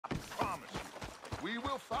we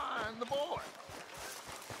will find the boy.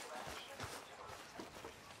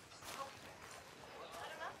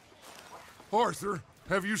 Arthur,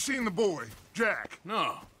 have you seen the boy, Jack?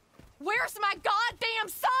 No. Where's my goddamn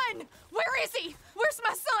son? Where is he? Where's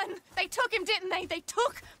my son? They took him, didn't they? They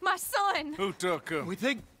took my son. Who took him? We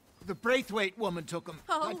think the Braithwaite woman took him.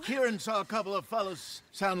 Oh. Kieran saw a couple of fellows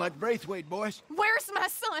sound like Braithwaite boys. Where's my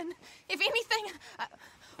son? If anything,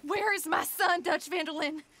 where is my son, Dutch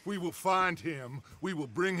Vanderlyn? We will find him, we will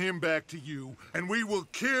bring him back to you, and we will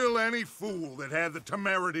kill any fool that had the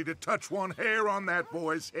temerity to touch one hair on that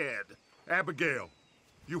boy's head. Abigail,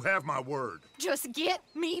 you have my word. Just get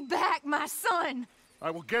me back, my son. I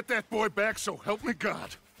will get that boy back, so help me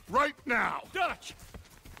God. Right now. Dutch!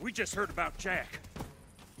 We just heard about Jack.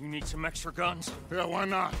 You need some extra guns? Yeah, why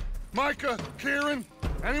not? Micah, Kieran,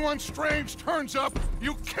 anyone strange turns up,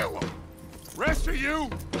 you kill him. Rest of you,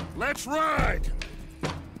 let's ride.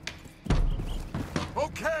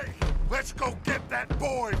 Okay, let's go get that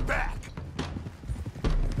boy back.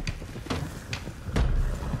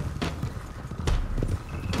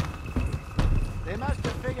 They must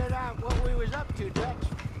have figured out what we was up to, Dutch.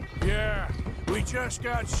 Yeah, we just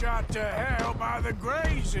got shot to hell by the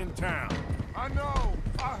Greys in town. I know,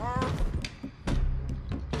 I heard.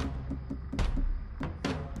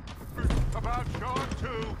 About Sean,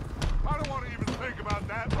 too. I don't want to even think about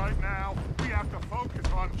that right now. We have to focus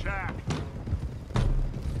on Jack.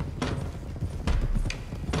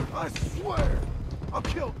 I swear, I'll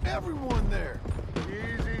kill everyone there.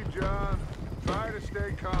 Easy, John. Try to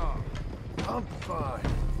stay calm. I'm fine.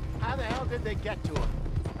 How the hell did they get to him?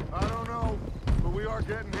 I don't know, but we are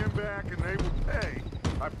getting him back and they will pay.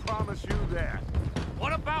 I promise you that.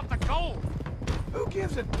 What about the gold? Who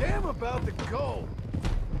gives a damn about the gold?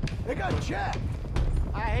 They got Jack.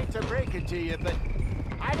 I hate to break it to you, but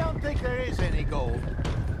I don't think there is any gold.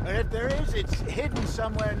 And if there is, it's hidden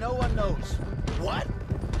somewhere no one knows. What?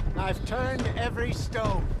 I've turned every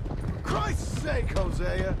stone. Christ's sake,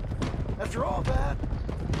 Hosea. After all that,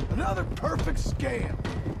 another perfect scam.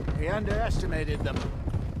 We underestimated them.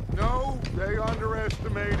 No, they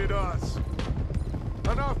underestimated us.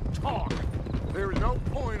 Enough talk. There is no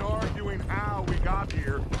point arguing how we got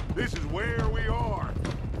here. This is where we are.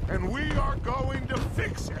 And we are going to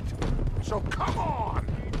fix it. So come on!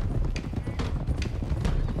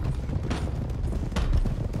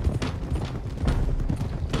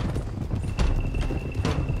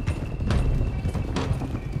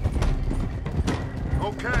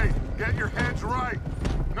 Okay, get your heads right.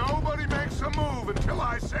 Nobody makes a move until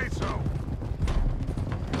I say so.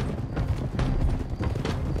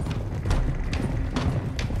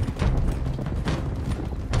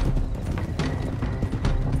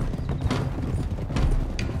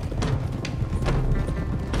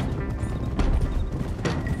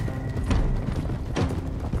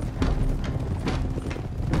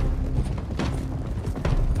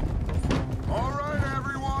 All right,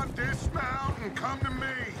 everyone, dismount and come to me.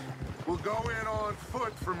 We'll go in on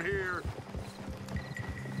foot from here.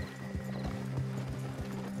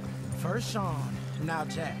 First Sean, now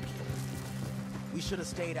Jack. We should have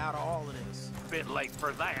stayed out of all of this. Bit late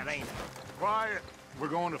for that, ain't it? Quiet. We're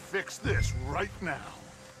going to fix this right now.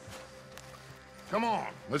 Come on,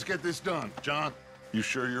 let's get this done. John, you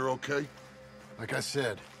sure you're okay? Like I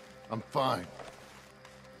said, I'm fine.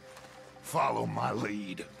 Follow my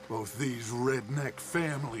lead. Both these redneck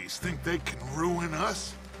families think they can ruin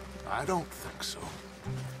us? I don't think so.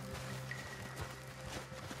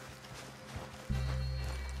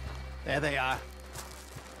 There they are.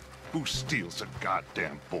 Who steals a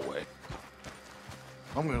goddamn boy?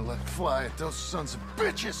 I'm gonna let fly at those sons of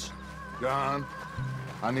bitches. John,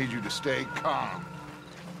 I need you to stay calm.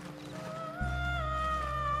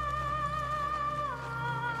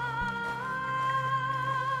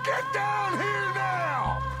 Get down here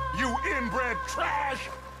now, you inbred trash!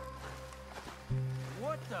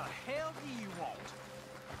 What the hell do you want?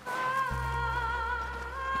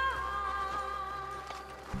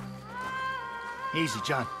 Easy,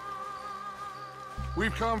 John.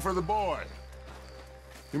 We've come for the boy.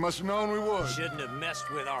 You must have known we would. Shouldn't have messed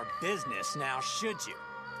with our business now, should you?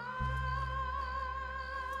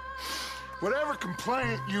 Whatever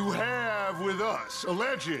complaint you have with us,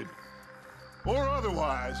 alleged or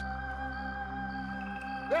otherwise,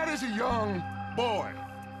 that is a young boy.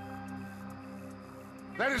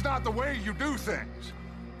 That is not the way you do things.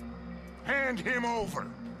 Hand him over.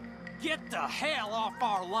 Get the hell off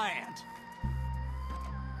our land!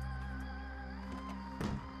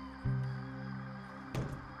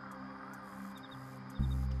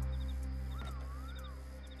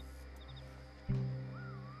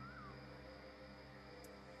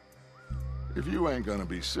 If you ain't gonna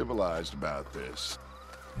be civilized about this...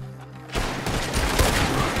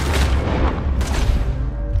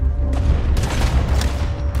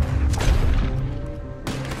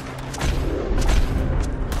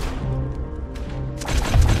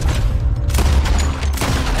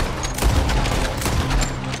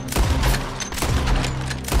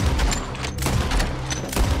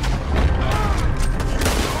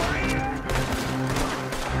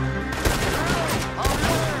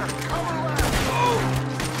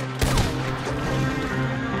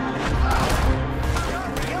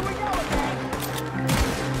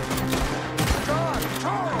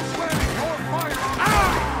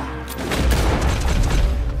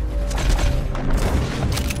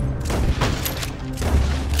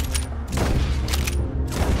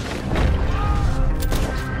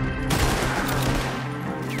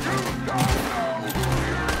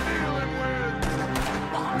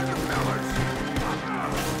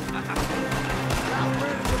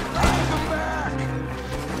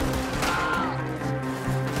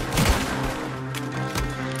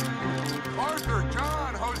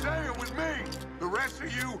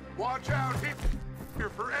 Watch out here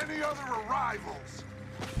for any other arrivals.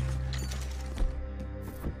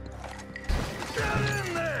 Get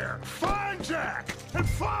in there! Find Jack! And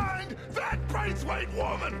find that Braithwaite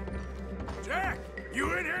woman! Jack,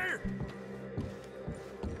 you in here?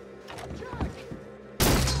 Jack!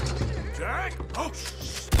 Jack? Oh,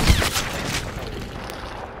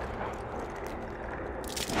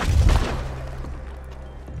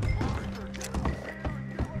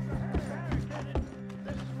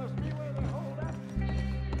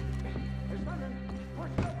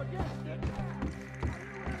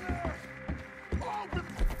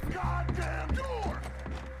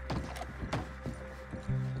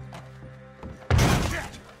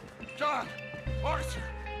 John! Arthur!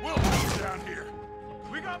 Will's down here!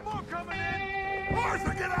 We got more coming in!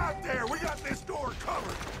 Arthur, get out there! We got this door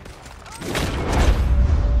covered!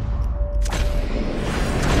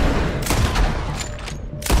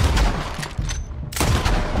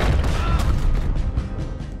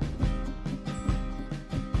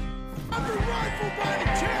 another rifle by the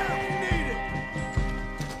chair if needed!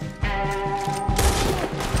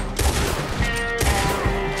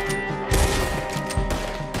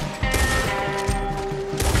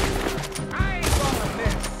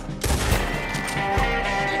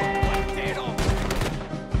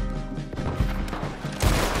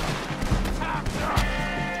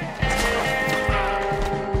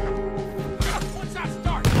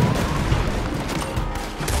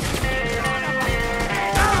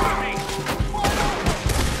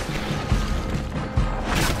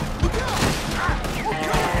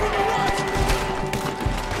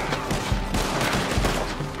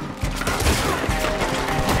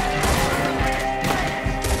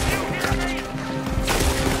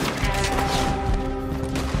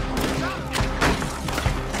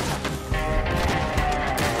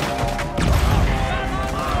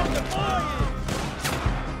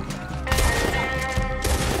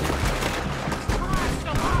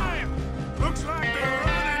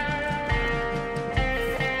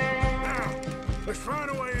 Let's find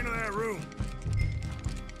a way into that room.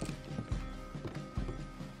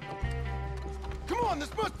 Come on,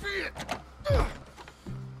 this must be it!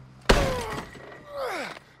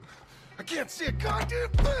 I can't see a goddamn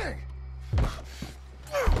thing!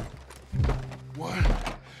 1,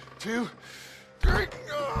 2, 3...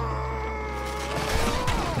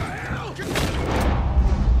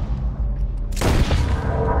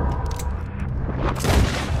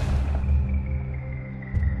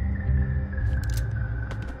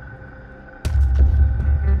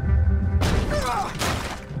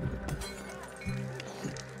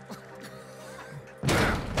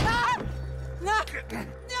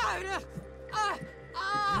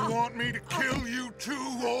 You want me to kill you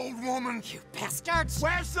too, old woman? You bastards!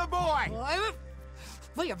 Where's the boy?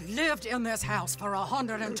 We have lived in this house for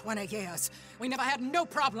 120 years. We never had no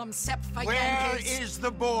problems except for Where Yankees. is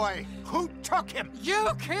the boy? Who took him? You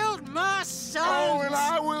killed my son! Oh, and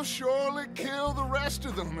I will surely kill the rest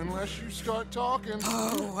of them unless you start talking.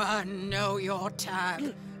 Oh, I know your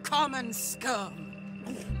type. Common scum.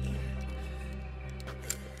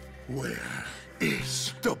 Where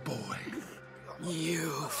is the boy? You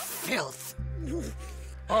filth.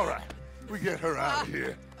 All right, we get her out of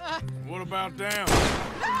here. What about down?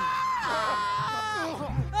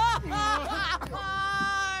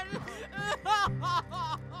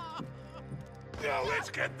 Now let's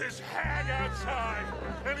get this hag outside.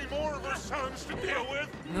 Any more of her sons to deal with?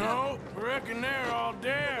 No, reckon they're all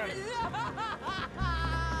dead.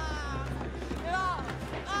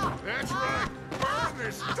 That's right. Burn burn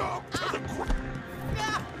this dump to the ground.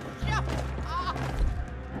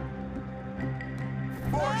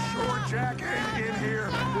 For sure Jack ain't in here.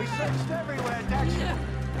 We searched everywhere, Dexter.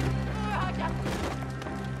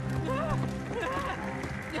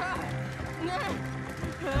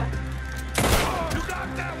 You got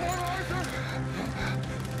that one, Arthur?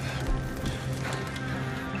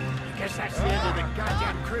 Guess that's the end of the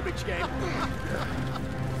goddamn cribbage game.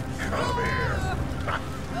 Come here.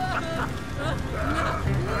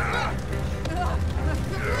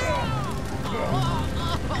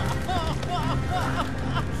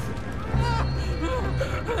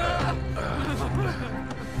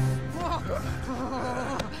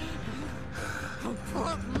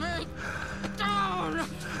 Put me down,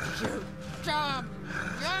 you dumb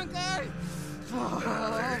yankee!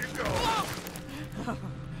 There you go.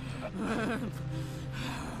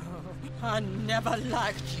 I never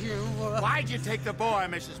liked you. Why'd you take the boy,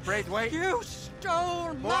 Mrs. Braithwaite? You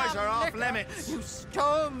stole my Boys are off liquor. limits. You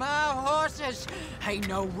stole my horses. Ain't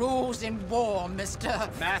no rules in war, mister.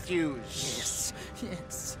 Matthews.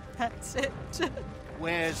 Yes, that's it.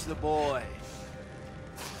 Where's the boy?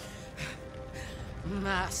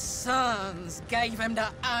 My sons gave him to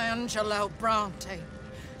Angelo Bronte.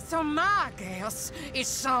 So my guess is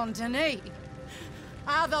Saint Denis.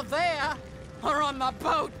 Either there or on the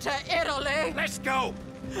boat to Italy. Let's go!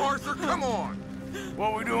 Arthur, come on.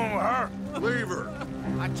 What we doing with her? Leave her.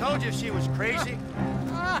 I told you she was crazy.